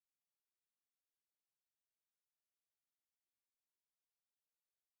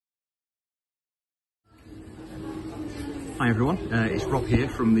Hi everyone, it's Rob here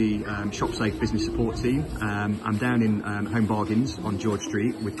from the ShopSafe Business Support Team. I'm down in Home Bargains on George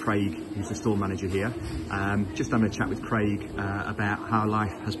Street with Craig, who's the store manager here. Just having a chat with Craig about how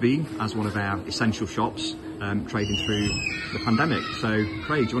life has been as one of our essential shops trading through the pandemic. So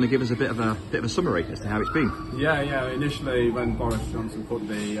Craig, do you want to give us a bit of a summary as to how it's been? Yeah. Initially, when Boris Johnson put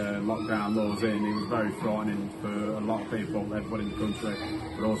the lockdown laws in, it was very frightening for a lot of people, everybody in the country,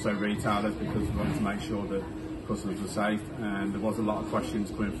 but also retailers, because we wanted to make sure that customers were safe, and there was a lot of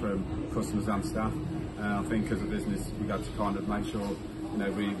questions coming from customers and staff. I think as a business we had to kind of make sure,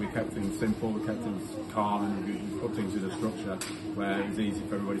 we kept things simple, we kept things calm, and we put things in a structure where it was easy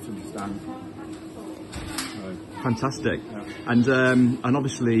for everybody to understand. Fantastic. Yeah. And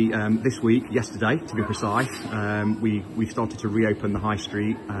obviously this week, yesterday to be precise, we started to reopen the high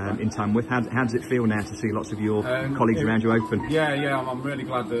street in Tamworth. How does it feel now to see lots of your colleagues around you open? Yeah, I'm really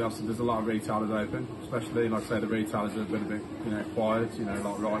glad that obviously there's a lot of retailers open, especially, like I say, the retailers have been a bit quiet,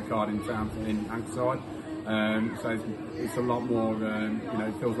 like Right Card in town, in Anchorage. So it's a lot more,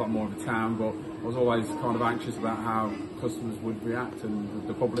 it feels a lot more of a town, but I was always kind of anxious about how customers would react and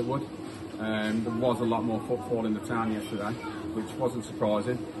the public would. There was a lot more footfall in the town yesterday, which wasn't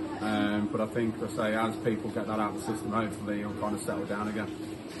surprising, but I think, as people get that out of the system, hopefully it'll kind of settle down again.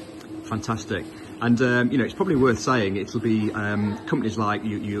 Fantastic. And it's probably worth saying it'll be companies like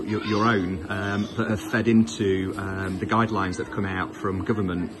your own that have fed into the guidelines that have come out from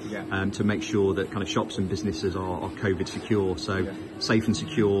government to make sure that kind of shops and businesses are COVID secure. So safe and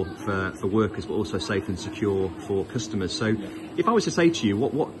secure for workers, but also safe and secure for customers. So if I was to say to you,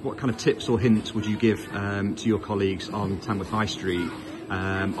 what kind of tips or hints would you give to your colleagues on Tamworth High Street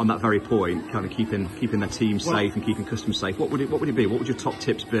on that very point, kind of keeping their team safe and keeping customers safe? What would it be? What would your top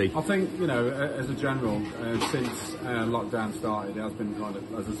tips be? I think, as a general, since lockdown started, it has been kind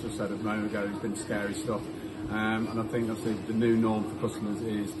of, as I just said a moment ago, it's been scary stuff. And I think the new norm for customers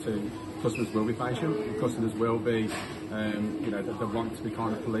is customers will be patient, and customers will be, they want to be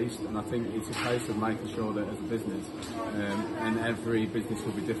kind of policed, and I think it's a case of making sure that as a business, and every business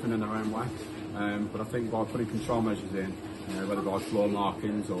will be different in their own way, but I think by putting control measures in, whether by floor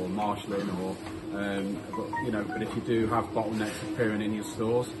markings or marshalling or, but if you do have bottlenecks appearing in your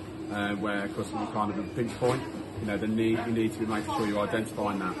stores, where customers are kind of a pinch point, then you need to be making sure you're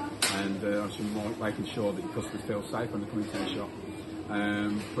identifying that, and actually making sure that your customers feel safe when they come into the shop.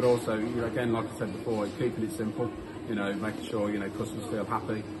 But also, again, like I said before, keeping it simple, making sure, customers feel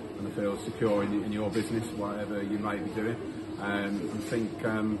happy and they feel secure in your business, whatever you may be doing. I think,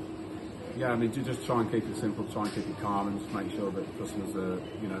 just try and keep it simple, try and keep it calm, and just make sure that customers are,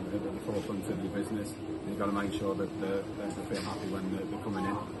 at the forefront of your business. And you've got to make sure that they feel happy when they're coming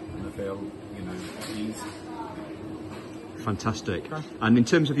in, and they feel, at ease. Fantastic. Okay. And in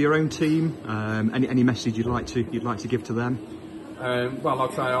terms of your own team, any message you'd like to give to them? Well,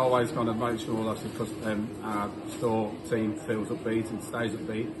 like I say, I always kind of make sure that our store team feels upbeat and stays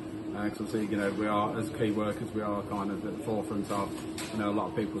upbeat. Because obviously, we are, as key workers, we are kind of at the forefront of, a lot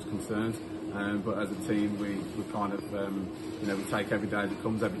of people's concerns. But as a team, we kind of, we take every day as it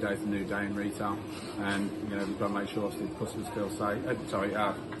comes. Every day is a new day in retail, and we've got to make sure the customers feel safe.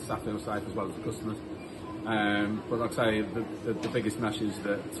 Our staff feel safe as well as the customers. But like I say, the biggest message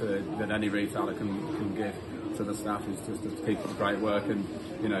that any retailer can give to the staff is just to keep up the great work and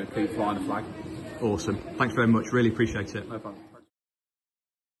keep flying the flag. Awesome. Thanks very much. Really appreciate it. No problem.